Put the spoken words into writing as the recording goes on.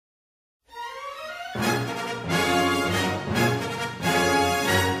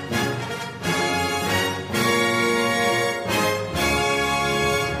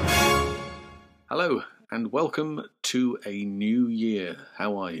and welcome to a new year.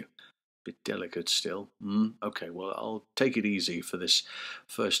 How are you? Bit delicate still. Okay, well, I'll take it easy for this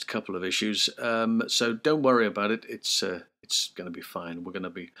first couple of issues. So don't worry about it. It's going to be fine. We're going to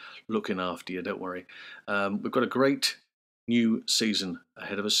be looking after you. Don't worry. We've got a great new season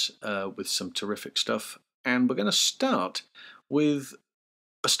ahead of us with some terrific stuff, and we're going to start with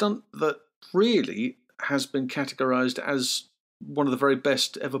a stunt that really has been categorized as one of the very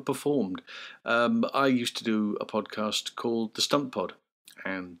best ever performed. I used to do a podcast called The Stunt Pod,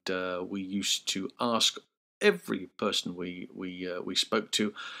 and we used to ask every person we spoke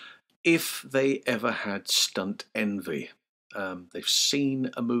to if they ever had stunt envy. They've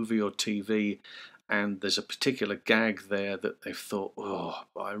seen a movie or TV, and there's a particular gag there that they've thought, oh,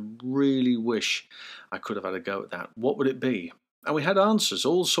 I really wish I could have had a go at that. What would it be? And we had answers,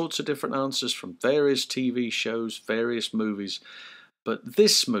 all sorts of different answers from various TV shows, various movies. But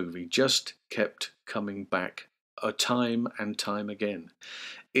this movie just kept coming back time and time again.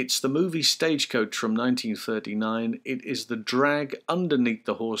 It's the movie Stagecoach from 1939. It is the drag Underneath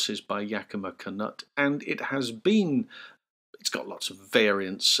the Horses by Yakima Canutt. And it's got lots of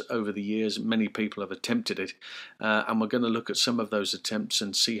variants over the years. Many people have attempted it. And we're going to look at some of those attempts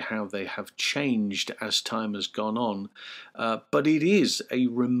and see how they have changed as time has gone on. But it is a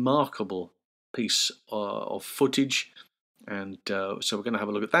remarkable piece of footage. And so we're going to have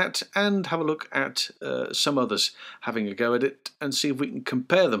a look at that and have a look at some others having a go at it and see if we can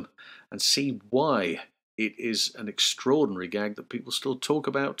compare them and see why it is an extraordinary gag that people still talk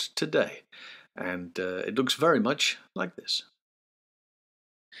about today. And it looks very much like this.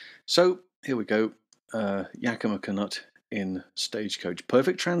 So here we go. Yakima Canutt in Stagecoach.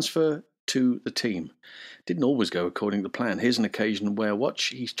 Perfect transfer to the team. Didn't always go according to plan. Here's an occasion where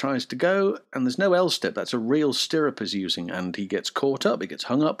he tries to go and there's no L-step. That's a real stirrup he's using, and he gets caught up, he gets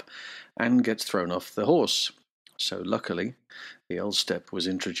hung up and gets thrown off the horse. So luckily the L-step was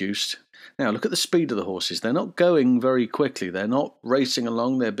introduced. Now look at the speed of the horses. They're not going very quickly. They're not racing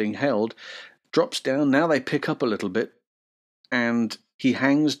along. They're being held. Drops down. Now they pick up a little bit and he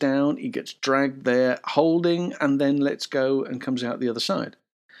hangs down. He gets dragged there, holding, and then lets go and comes out the other side.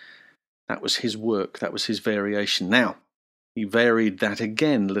 That was his work. That was his variation. Now, he varied that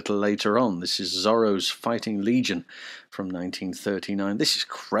again a little later on. This is Zorro's Fighting Legion from 1939. This is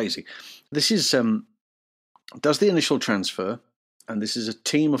crazy. This is does the initial transfer, and this is a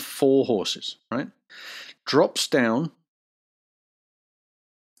team of 4 horses, right? Drops down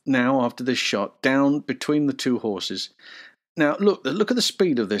now after this shot, down between the 2 horses. Now, look at the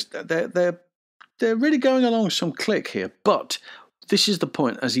speed of this. They're really going along some click here, but this is the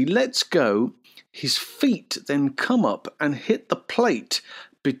point. As he lets go, his feet then come up and hit the plate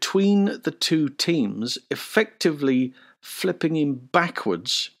between the 2 teams, effectively flipping him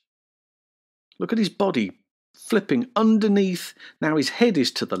backwards. Look at his body flipping underneath. Now his head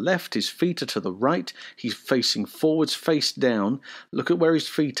is to the left, his feet are to the right. He's facing forwards, face down. Look at where his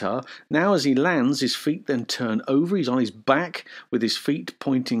feet are. Now as he lands, his feet then turn over. He's on his back with his feet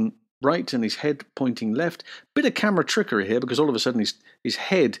pointing right and his head pointing left. Bit of camera trickery here because all of a sudden his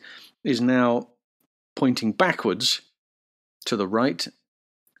head is now pointing backwards to the right,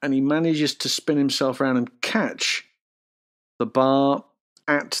 and he manages to spin himself around and catch the bar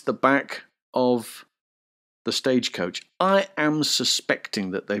at the back of the Stagecoach. I am suspecting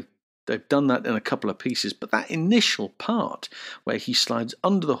that they've done that in a couple of pieces, but that initial part where he slides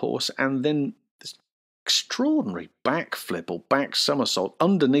under the horse and then extraordinary backflip or back somersault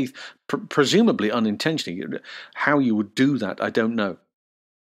underneath, presumably unintentionally. How you would do that, I don't know.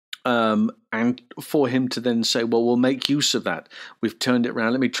 And for him to then say, well, we'll make use of that. We've turned it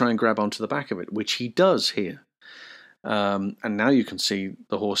around. Let me try and grab onto the back of it, which he does here. And now you can see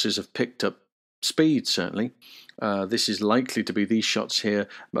the horses have picked up speed, certainly. This is likely to be these shots here.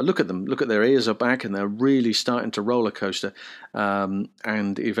 But look at them. Look at their ears are back and they're really starting to roller coaster. And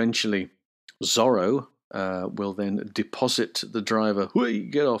eventually Zorro will then deposit the driver. Whee,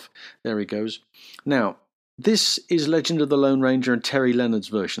 get off. There he goes. Now, this is Legend of the Lone Ranger and Terry Leonard's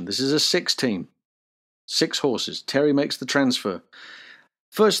version. This is a 6 team. 6 horses. Terry makes the transfer.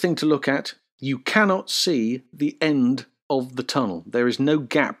 First thing to look at, you cannot see the end of the tunnel. There is no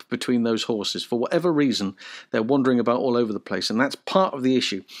gap between those horses. For whatever reason, they're wandering about all over the place, and that's part of the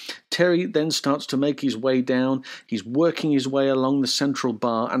issue. Terry then starts to make his way down. He's working his way along the central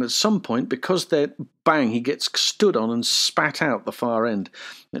bar, and at some point, because they're bang, he gets stood on and spat out the far end.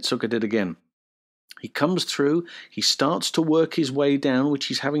 Let's look at it again. He comes through, he starts to work his way down, which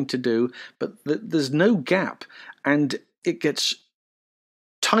he's having to do, but there's no gap, and it gets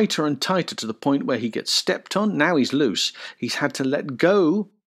tighter and tighter to the point where he gets stepped on. Now he's loose. He's had to let go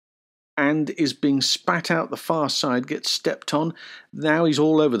and is being spat out the far side, gets stepped on. Now he's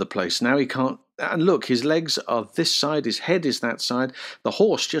all over the place. Now he can't. And look, his legs are this side, his head is that side. The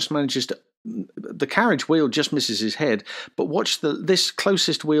horse just manages to. The carriage wheel just misses his head, but watch this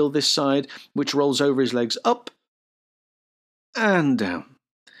closest wheel this side, which rolls over his legs up and down.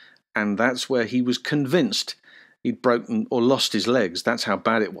 And that's where he was convinced he'd broken or lost his legs. That's how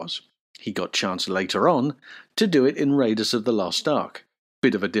bad it was. He got chance later on to do it in Raiders of the Lost Ark.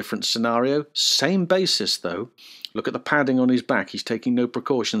 Bit of a different scenario, same basis though. Look at the padding on his back. He's taking no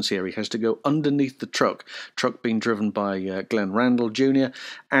precautions here. He has to go underneath the truck being driven by Glenn Randall Jr.,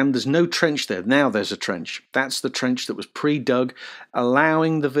 and there's no trench there. Now there's a trench. That's the trench that was pre-dug,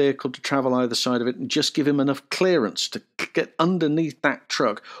 allowing the vehicle to travel either side of it and just give him enough clearance to get underneath that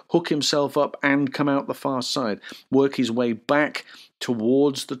truck, hook himself up and come out the far side, work his way back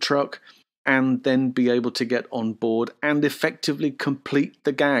towards the truck, and then be able to get on board and effectively complete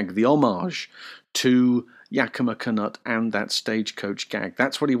the gag, the homage to Yakima Canutt and that stagecoach gag.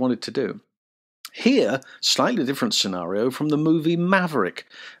 That's what he wanted to do. Here, slightly different scenario from the movie Maverick.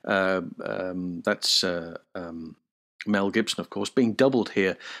 That's Mel Gibson, of course, being doubled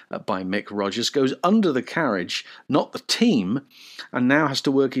here by Mick Rogers, goes under the carriage, not the team, and now has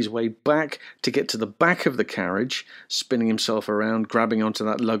to work his way back to get to the back of the carriage, spinning himself around, grabbing onto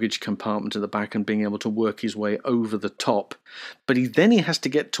that luggage compartment at the back and being able to work his way over the top. But then he has to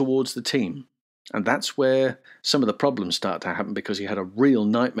get towards the team. And that's where some of the problems start to happen, because he had a real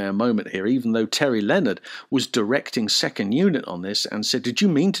nightmare moment here, even though Terry Leonard was directing second unit on this and said, "Did you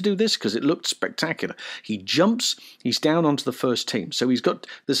mean to do this? Because it looked spectacular." He jumps, he's down onto the first team. So he's got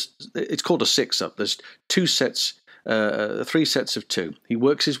this, it's called a six-up. There's three sets of two. He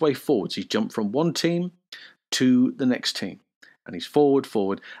works his way forwards. He's jumped from one team to the next team. And he's forward,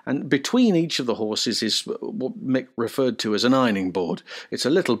 and between each of the horses is what Mick referred to as an ironing board. It's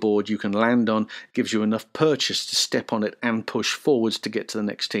a little board you can land on, gives you enough purchase to step on it and push forwards to get to the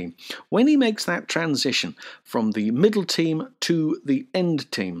next team. When he makes that transition from the middle team to the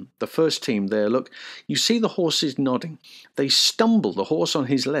end team, the first team there, look, you see the horses nodding. They stumble. The horse on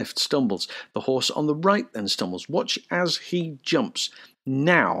his left stumbles. The horse on the right then stumbles. Watch as he jumps.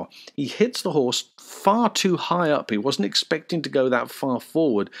 Now, he hits the horse far too high up. He wasn't expecting to go that far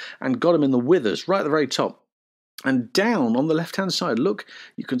forward and got him in the withers, right at the very top. And down on the left-hand side, look,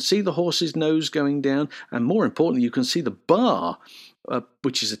 you can see the horse's nose going down, and more importantly, you can see the bar,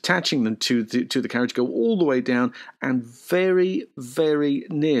 which is attaching them to the carriage, go all the way down and very, very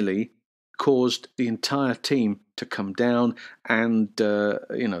nearly caused the entire team to come down, and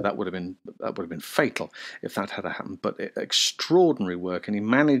that would have been fatal if that had happened. But extraordinary work, and he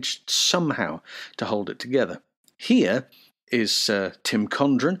managed somehow to hold it together. Here is Tim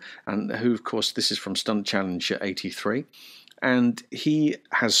Condren, and who, of course, this is from Stunt Challenge 83. And he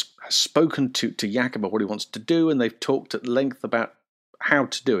has spoken to Yakima what he wants to do, and they've talked at length about how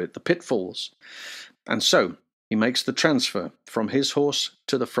to do it, the pitfalls. And so he makes the transfer from his horse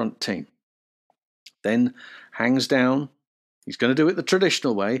to the front team. Then hangs down. He's going to do it the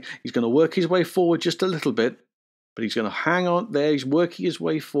traditional way. He's going to work his way forward just a little bit, but he's going to hang on there. He's working his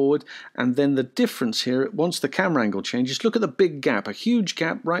way forward. And then the difference here, once the camera angle changes, look at the big gap, a huge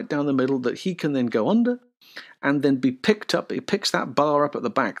gap right down the middle that he can then go under and then be picked up. He picks that bar up at the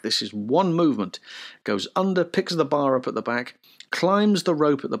back. This is one movement. Goes under, picks the bar up at the back, climbs the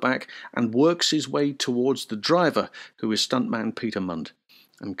rope at the back, and works his way towards the driver, who is stuntman Peter Mund,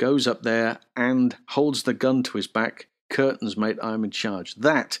 and goes up there and holds the gun to his back. Curtains, mate, I'm in charge.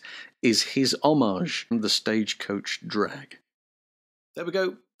 That is his homage to the Stagecoach Drag. There we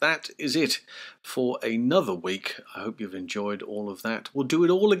go. That is it for another week. I hope you've enjoyed all of that. We'll do it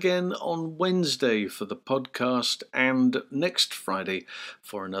all again on Wednesday for the podcast, and next Friday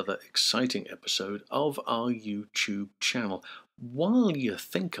for another exciting episode of our YouTube channel. While you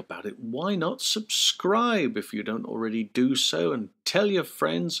think about it, why not subscribe if you don't already do so, and tell your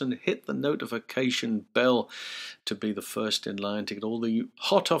friends and hit the notification bell to be the first in line to get all the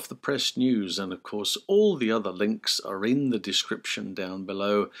hot off the press news. And of course, all the other links are in the description down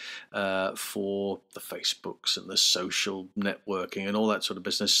below for the Facebooks and the social networking and all that sort of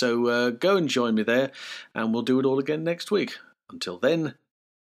business. So go and join me there, and we'll do it all again next week. Until then,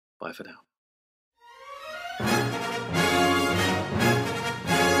 bye for now.